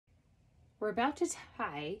We're about to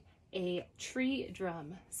tie a tree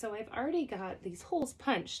drum. So I've already got these holes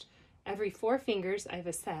punched. Every 4 fingers, I have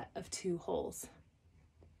a set of 2 holes.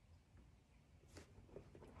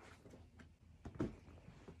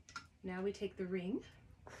 Now we take the ring.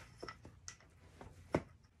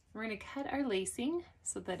 We're going to cut our lacing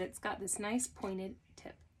so that it's got this nice pointed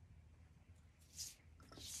tip.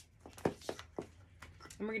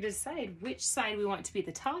 And we're going to decide which side we want to be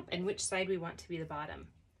the top and which side we want to be the bottom.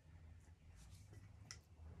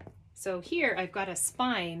 So here I've got a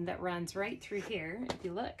spine that runs right through here. If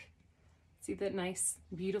you look, see that nice,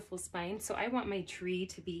 beautiful spine? So I want my tree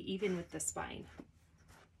to be even with the spine.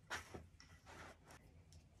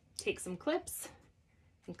 Take some clips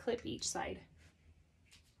and clip each side.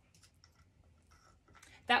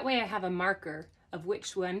 That way I have a marker of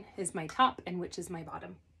which one is my top and which is my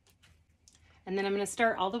bottom. And then I'm going to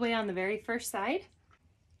start all the way on the very first side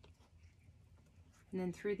and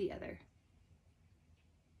then through the other.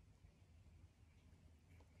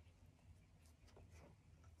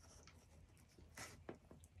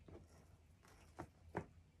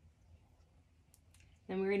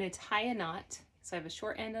 Then we're going to tie a knot. So I have a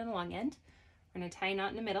short end and a long end. We're going to tie a knot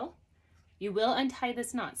in the middle. You will untie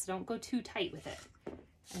this knot, so don't go too tight with it.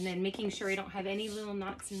 And then making sure I don't have any little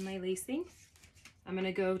knots in my lacing, I'm going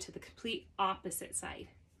to go to the complete opposite side.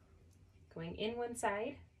 Going in one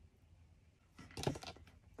side,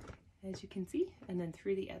 as you can see, and then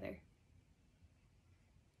through the other.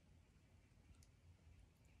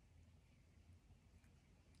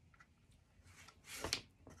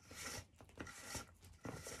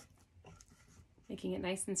 Making it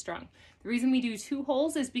nice and strong. The reason we do 2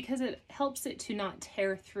 holes is because it helps it to not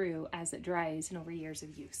tear through as it dries and over years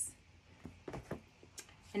of use.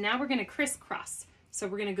 And now we're going to crisscross. So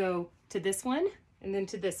we're going to go to this one and then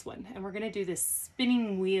to this one, and we're going to do this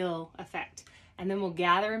spinning wheel effect, and then we'll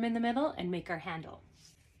gather them in the middle and make our handle.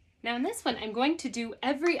 Now in this one I'm going to do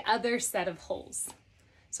every other set of holes.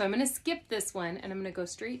 So I'm going to skip this one and I'm going to go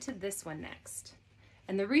straight to this one next.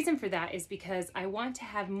 And the reason for that is because I want to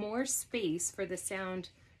have more space for the sound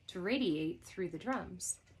to radiate through the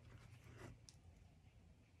drums.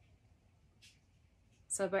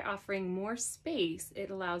 So by offering more space, it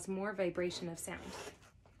allows more vibration of sound.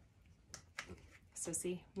 So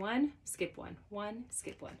see, 1, skip 1, 1,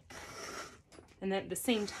 skip 1. And then at the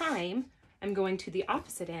same time, I'm going to the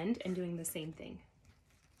opposite end and doing the same thing.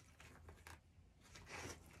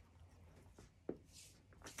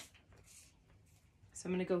 So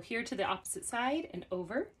I'm going to go here to the opposite side and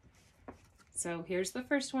over. So here's the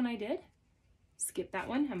first one I did. Skip that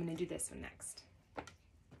one. I'm going to do this one next.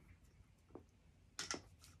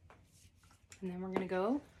 And then we're going to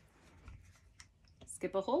go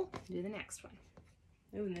skip a hole, do the next one.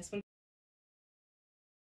 Ooh, and this one.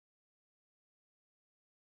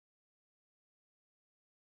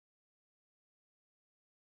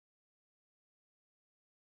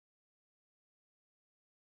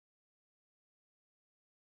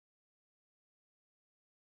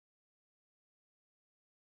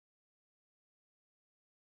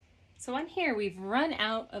 So on here, we've run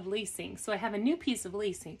out of lacing. So I have a new piece of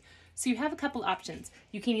lacing. So you have a couple options.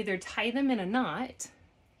 You can either tie them in a knot,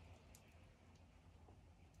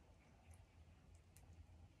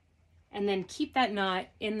 and then keep that knot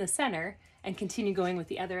in the center and continue going with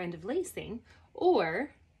the other end of lacing.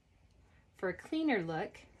 Or for a cleaner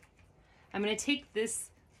look, I'm going to take this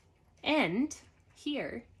end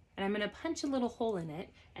here and I'm going to punch a little hole in it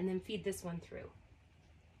and then feed this one through.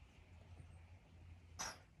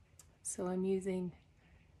 So I'm using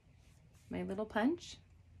my little punch.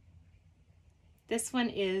 This one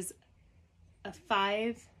is a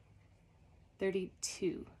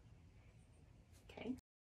 5/32. Okay.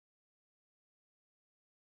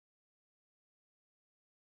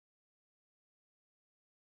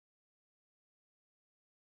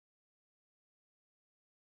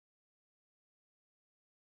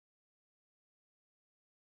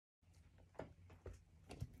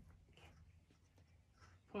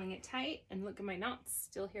 Pulling it tight, and look at my knots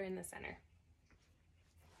still here in the center.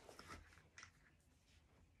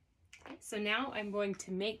 Okay, so now I'm going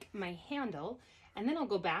to make my handle and then I'll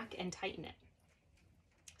go back and tighten it.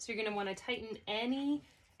 So you're going to want to tighten any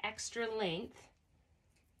extra length.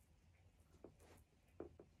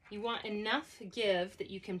 You want enough give that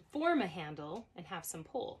you can form a handle and have some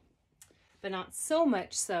pull, but not so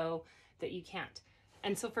much so that you can't.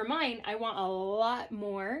 And so for mine, I want a lot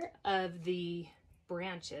more of the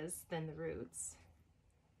branches than the roots.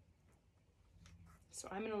 So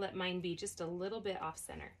I'm going to let mine be just a little bit off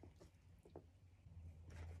center.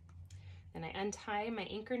 Then I untie my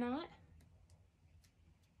anchor knot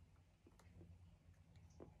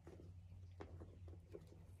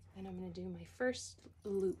And I'm going to do my first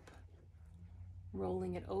loop,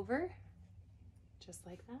 rolling it over just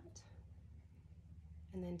like that,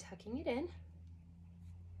 and then tucking it in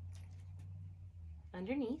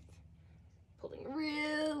underneath, pulling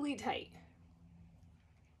really tight.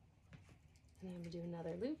 And then I'm going to do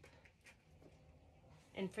another loop.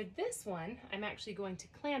 And for this one, I'm actually going to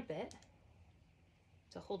clamp it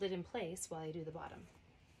to hold it in place while I do the bottom.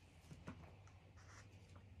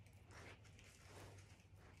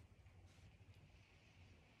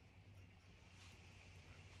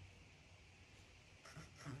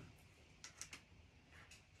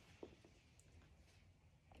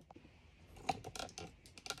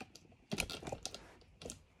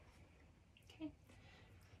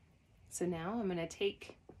 So now I'm going to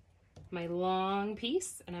take my long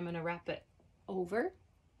piece and I'm going to wrap it over,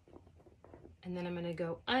 and then I'm going to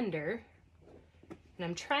go under, and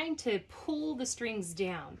I'm trying to pull the strings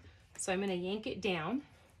down. So I'm going to yank it down,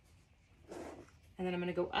 and then I'm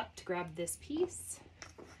going to go up to grab this piece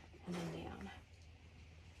and then down.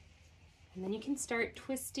 And then you can start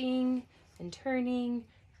twisting and turning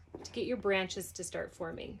to get your branches to start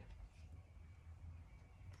forming.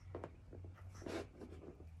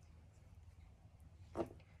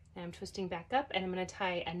 Now I'm twisting back up, and I'm going to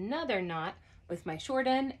tie another knot with my short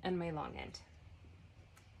end and my long end.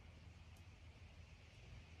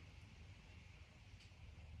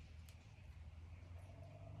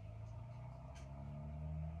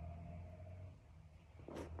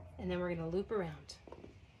 And then we're going to loop around,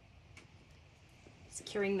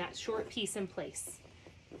 securing that short piece in place.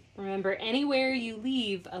 Remember, anywhere you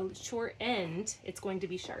leave a short end, it's going to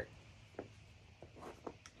be sharp.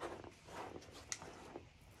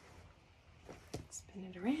 Spin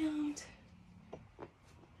it around.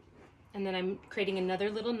 And then I'm creating another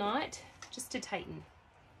little knot just to tighten.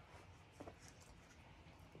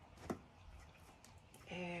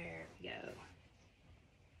 There we go.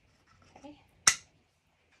 Okay.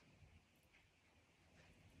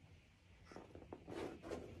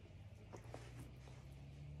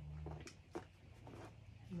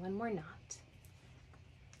 And one more knot.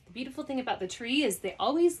 The beautiful thing about the tree is they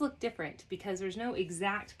always look different because there's no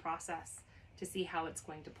exact process to see how it's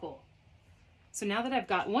going to pull. So now that I've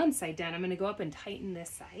got one side done, I'm going to go up and tighten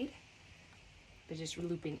this side by just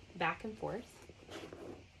looping back and forth,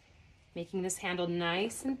 making this handle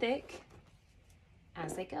nice and thick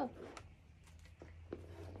as I go.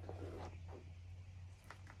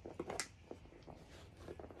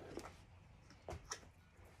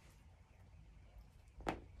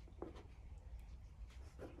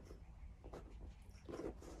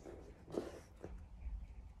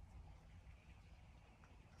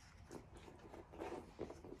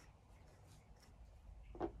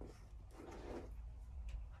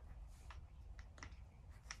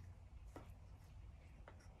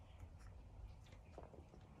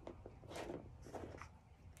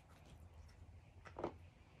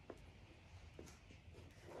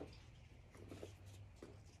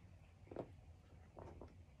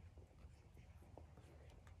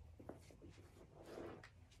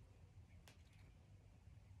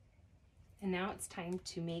 And now it's time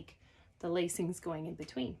to make the lacings going in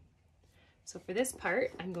between. So for this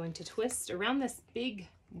part, I'm going to twist around this big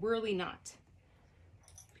whirly knot,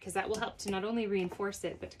 because that will help to not only reinforce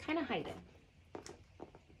it, but to kind of hide it.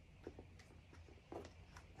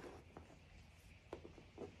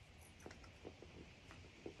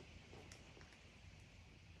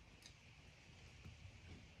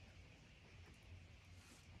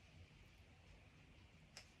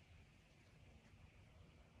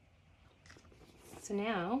 So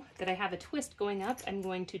now that I have a twist going up, I'm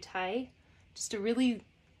going to tie just a really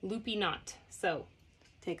loopy knot. So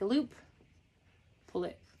take a loop, pull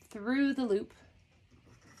it through the loop,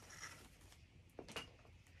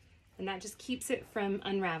 and that just keeps it from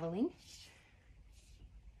unraveling.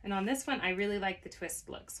 And on this one, I really like the twist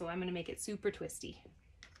look, so I'm going to make it super twisty.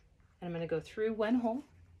 And I'm going to go through one hole,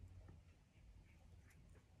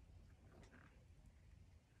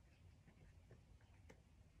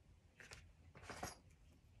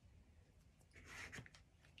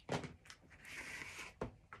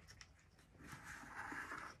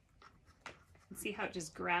 see how it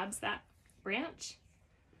just grabs that branch?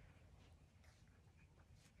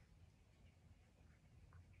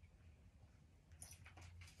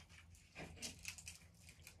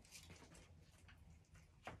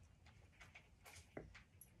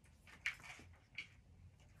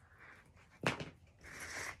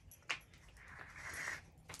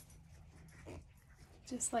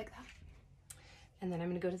 Just like that. And then I'm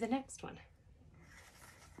going to go to the next one.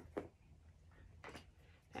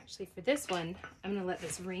 Actually, for this one, I'm going to let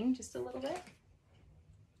this ring just a little bit.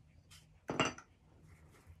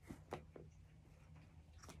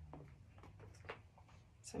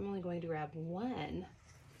 So I'm only going to grab one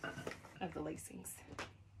of the lacings.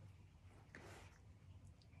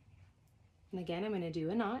 And again, I'm going to do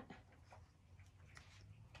a knot.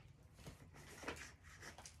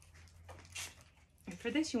 And for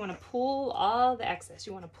this, you want to pull all the excess.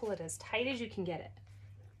 You want to pull it as tight as you can get it.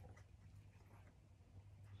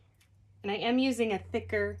 And I am using a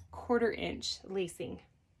thicker 1/4 inch lacing.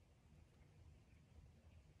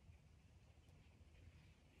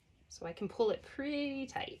 So I can pull it pretty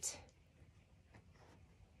tight.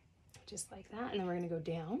 Just like that. And then we're going to go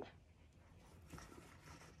down.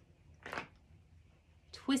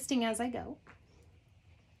 Twisting as I go.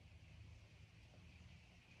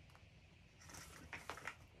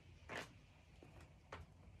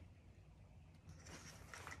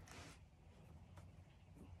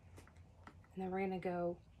 And then we're going to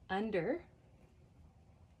go under.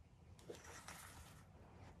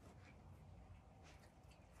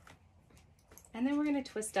 And then we're going to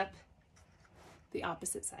twist up the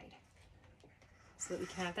opposite side so that we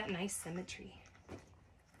can have that nice symmetry.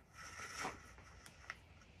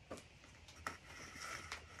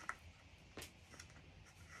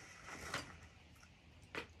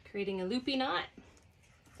 Creating a loopy knot.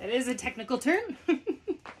 That is a technical term. And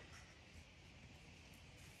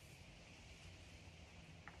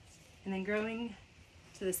then going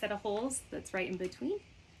to the set of holes that's right in between.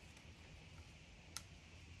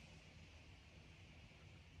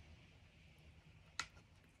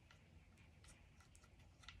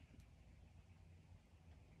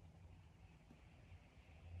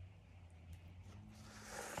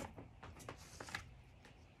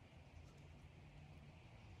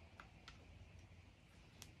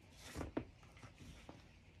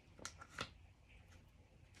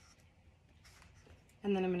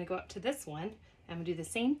 And then I'm going to go up to this one. I'm going to do the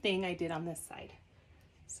same thing I did on this side.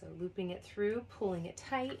 So looping it through, pulling it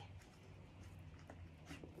tight.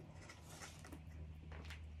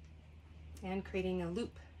 And creating a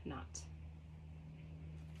loop knot.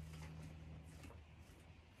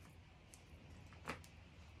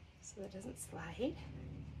 So that doesn't slide.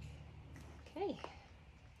 Okay.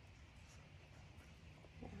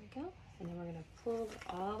 There we go. And then we're going to pull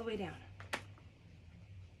all the way down.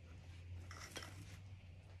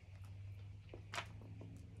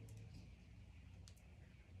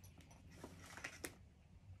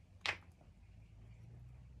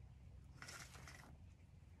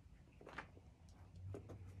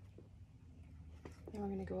 And we're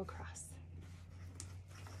going to go across.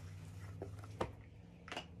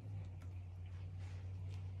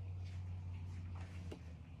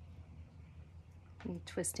 And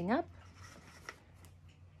twisting up.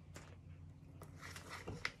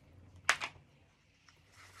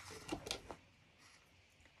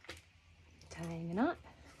 Tying a knot.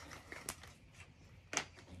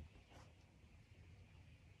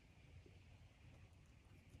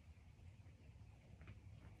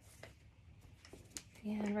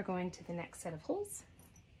 And we're going to the next set of holes.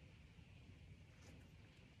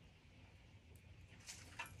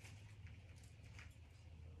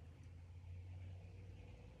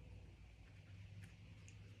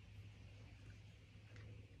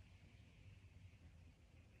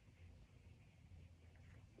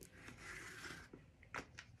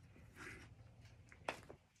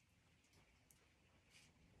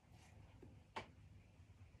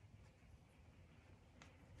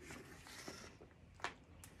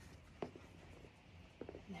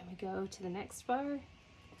 Go to the next bar,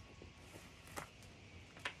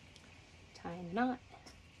 tying a knot,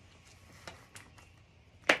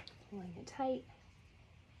 pulling it tight,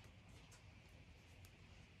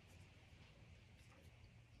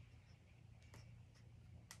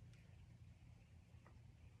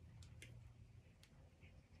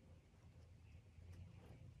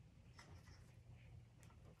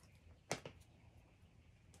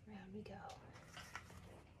 around we go.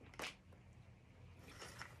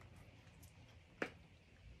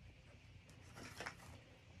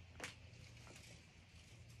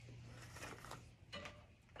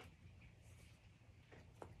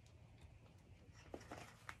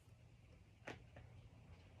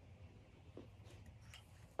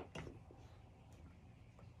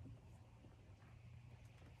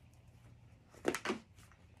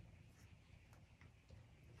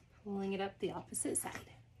 Pulling it up the opposite side.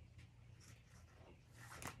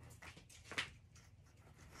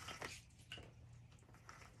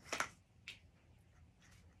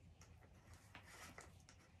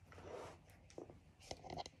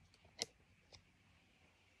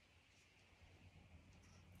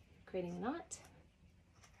 Creating a knot.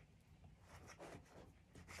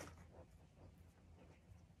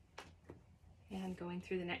 And going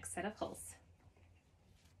through the next set of holes.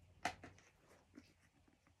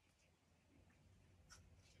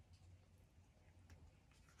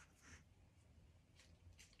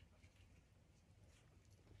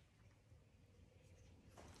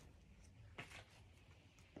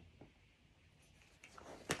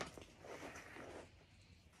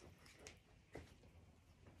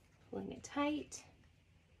 pulling it tight,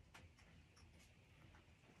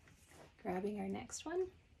 grabbing our next one,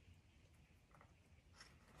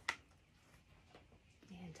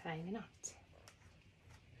 and tying a knot.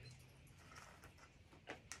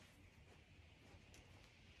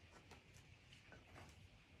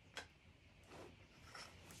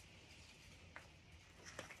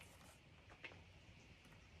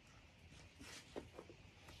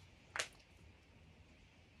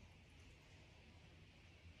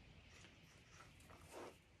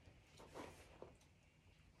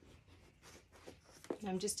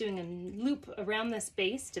 I'm just doing a loop around this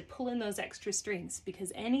base to pull in those extra strings,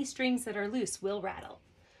 because any strings that are loose will rattle.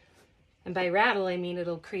 And by rattle, I mean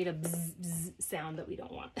it'll create a bzz, bzz sound that we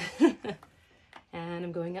don't want. And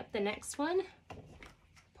I'm going up the next one,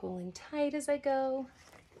 pulling tight as I go.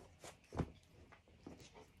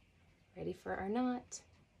 Ready for our knot.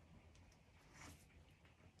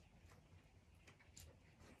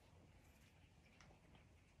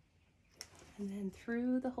 And then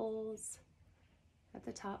through the holes at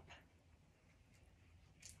the top.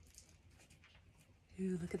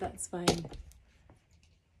 Ooh, look at that spine.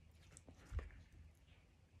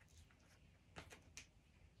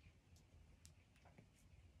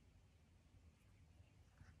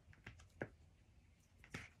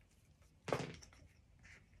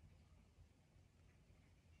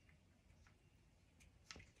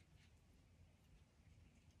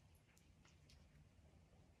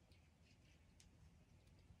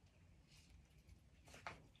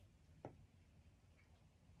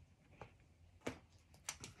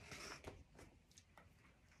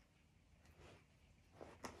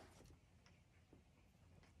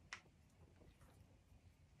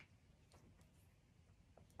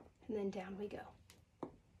 And then down we go.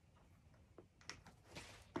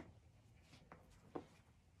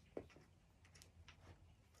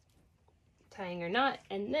 Tying our knot,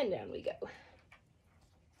 and then down we go.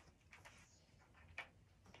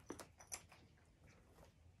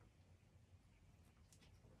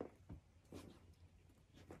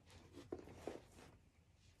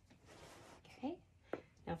 Okay,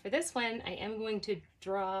 now for this one, I am going to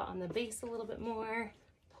draw on the base a little bit more,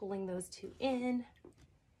 pulling those two in.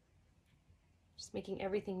 Just making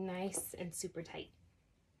everything nice and super tight.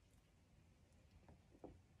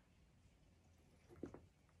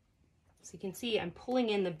 So you can see I'm pulling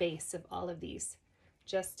in the base of all of these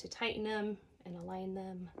just to tighten them and align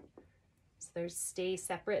them so they stay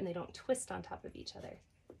separate and they don't twist on top of each other.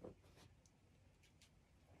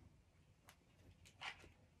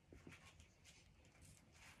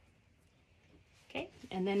 Okay,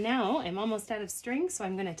 and then now I'm almost out of string, so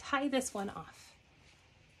I'm going to tie this one off.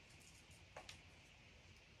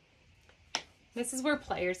 This is where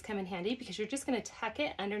pliers come in handy, because you're just going to tuck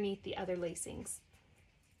it underneath the other lacings.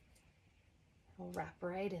 It'll wrap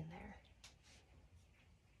right in there.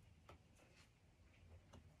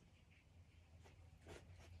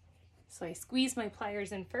 So I squeeze my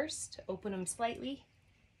pliers in first, open them slightly,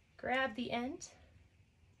 grab the end,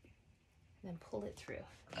 and then pull it through.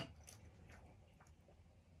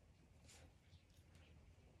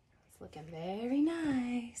 It's looking very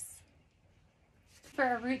nice. For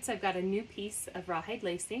our roots, I've got a new piece of rawhide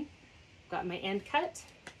lacing. I've got my end cut.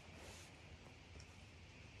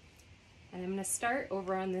 And I'm going to start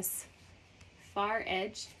over on this far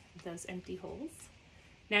edge of those empty holes.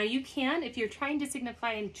 Now you can, if you're trying to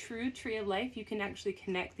signify a true tree of life, you can actually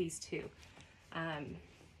connect these two. And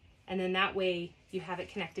then that way you have it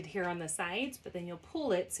connected here on the sides, but then you'll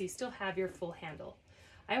pull it so you still have your full handle.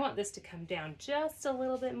 I want this to come down just a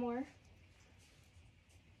little bit more.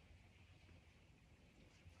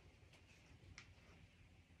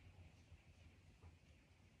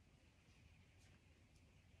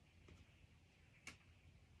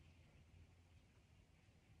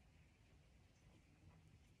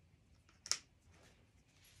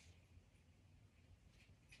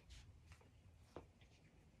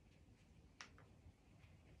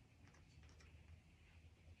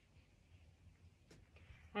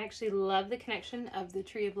 I actually love the connection of the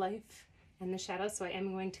tree of life and the shadow, so I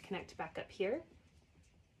am going to connect back up here.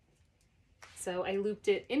 So I looped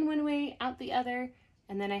it in one way, out the other,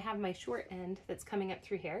 and then I have my short end that's coming up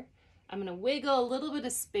through here. I'm going to wiggle a little bit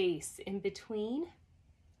of space in between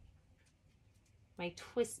my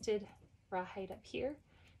twisted rawhide up here,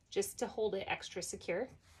 just to hold it extra secure.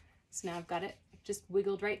 So now I've got it just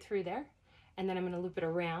wiggled right through there, and then I'm going to loop it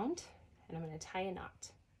around, and I'm going to tie a knot.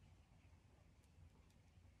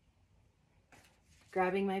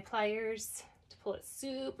 Grabbing my pliers to pull it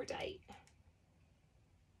super tight.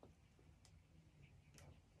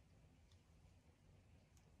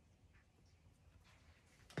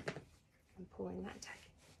 I'm pulling that tight.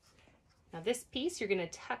 Now this piece, you're gonna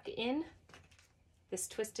tuck in this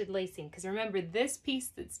twisted lacing, because remember, this piece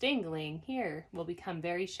that's dangling here will become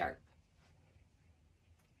very sharp.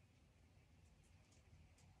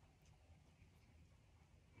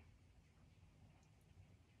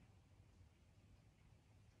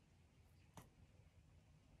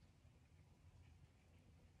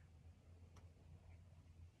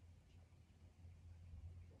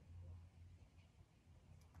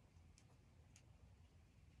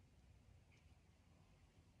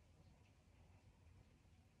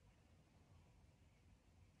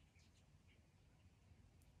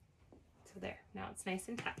 So there, now it's nice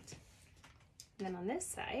and tucked. And then on this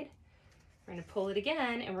side, we're going to pull it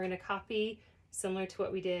again, and we're going to copy similar to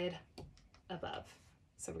what we did above.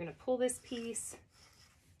 So we're going to pull this piece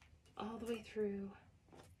all the way through.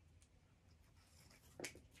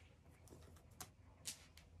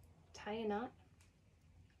 Tie a knot.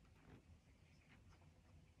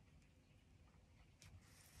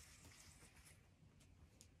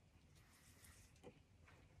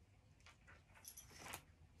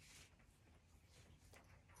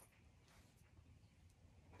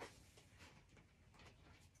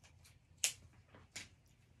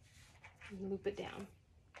 And loop it down.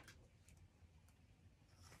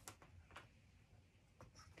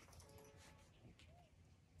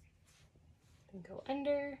 And go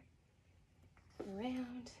under,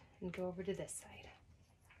 around, and go over to this side.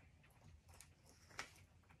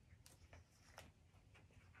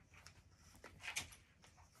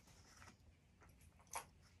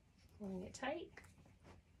 Pulling it tight.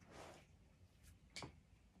 And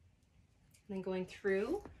then going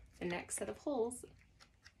through the next set of holes.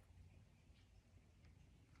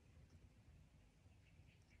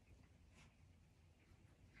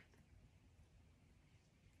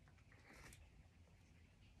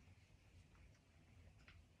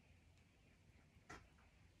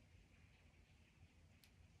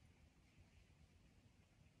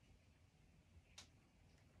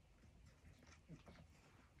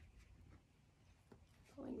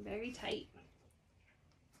 Pulling very tight.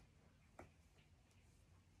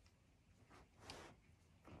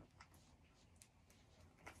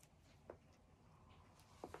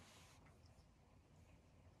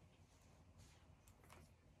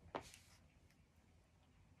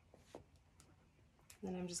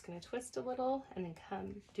 And then I'm just going to twist a little and then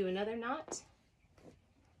come do another knot.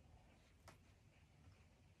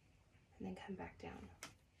 And then come back down.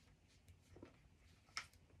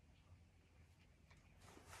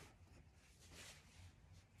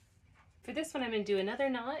 For this one, I'm going to do another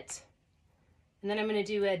knot, and then I'm going to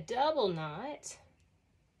do a double knot,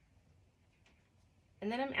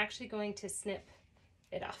 and then I'm actually going to snip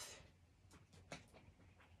it off.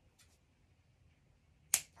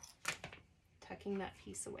 Tucking that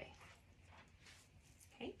piece away.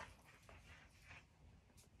 Okay.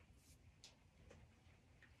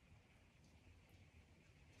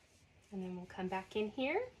 And then we'll come back in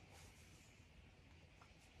here,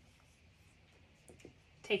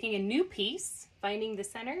 taking a new piece, finding the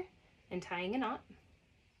center, and tying a knot.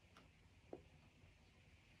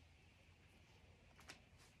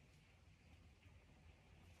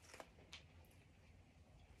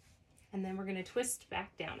 And then we're going to twist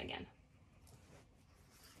back down again.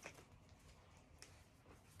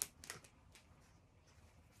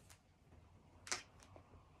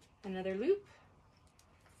 Another loop,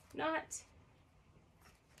 knot,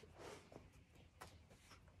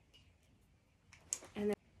 and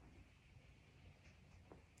then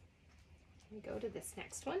we go to this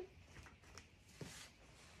next one,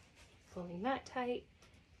 pulling that tight,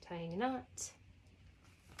 tying a knot,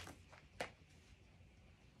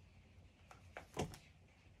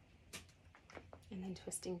 and then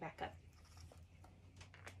twisting back up.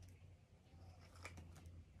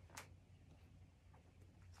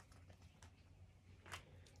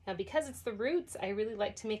 Now, because it's the roots, I really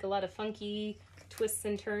like to make a lot of funky twists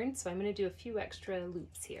and turns, so I'm going to do a few extra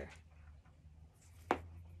loops here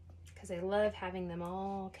because I love having them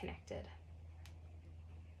all connected.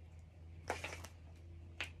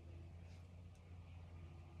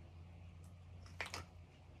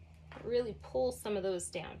 Really pull some of those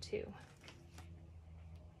down too.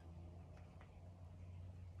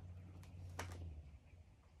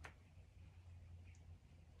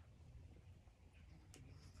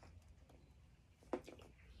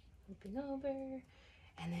 Looping over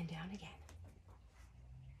and then down again.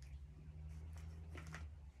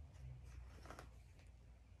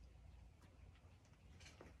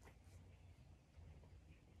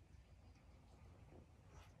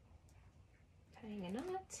 Tying a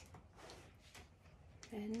knot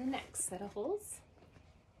and the next set of holes.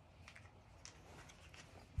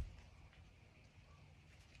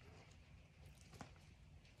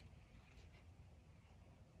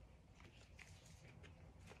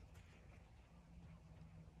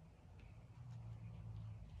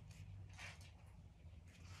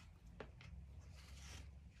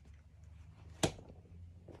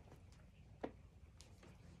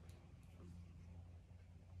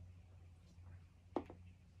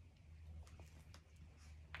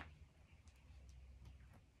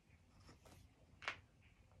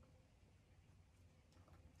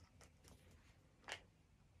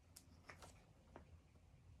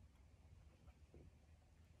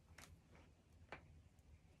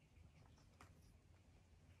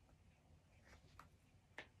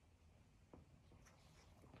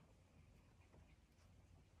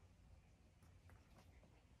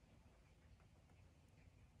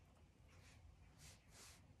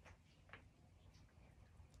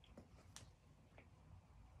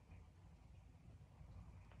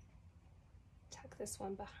 tuck this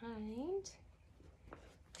one behind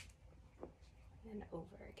and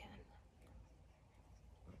over again.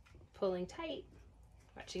 Pulling tight,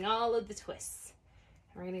 watching all of the twists.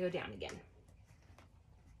 And we're going to go down again.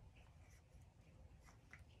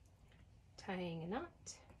 Tying a knot.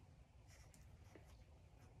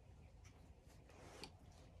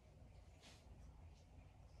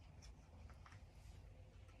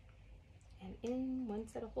 And in one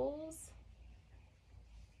set of holes,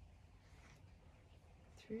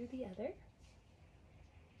 through the other.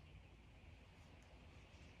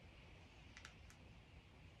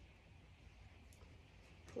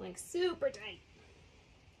 Pulling super tight.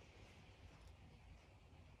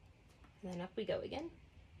 And then up we go again.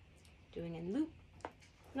 Doing a loop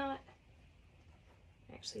knot.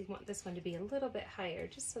 I actually want this one to be a little bit higher,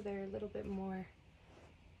 just so they're a little bit more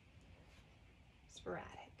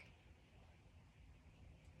sporadic.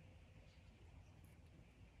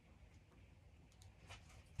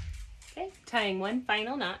 Okay, tying one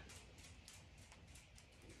final knot.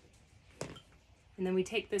 And then we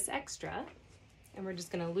take this extra and we're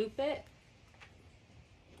just going to loop it.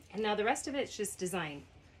 And now the rest of it's just design.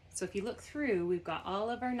 So if you look through, we've got all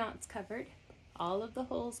of our knots covered, all of the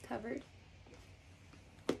holes covered.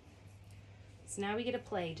 So now we get to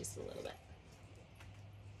play just a little bit.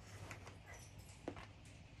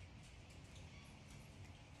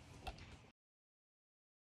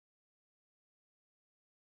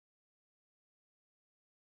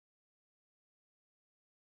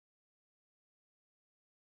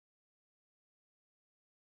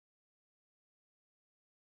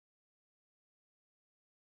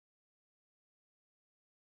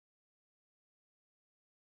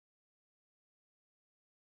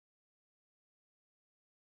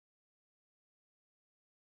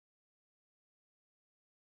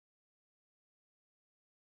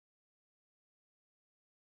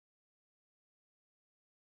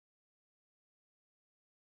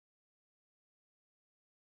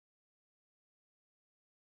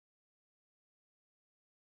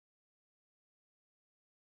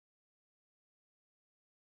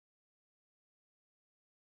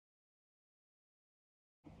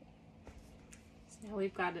 Now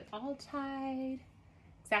we've got it all tied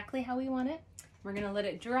exactly how we want it. We're going to let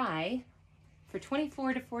it dry for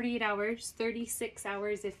 24 to 48 hours, 36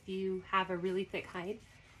 hours if you have a really thick hide.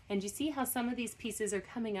 And you see how some of these pieces are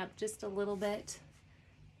coming up just a little bit?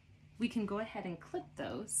 We can go ahead and clip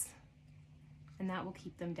those, and that will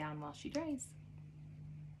keep them down while she dries.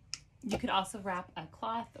 You could also wrap a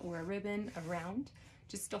cloth or a ribbon around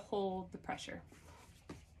just to hold the pressure.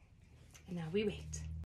 And now we wait.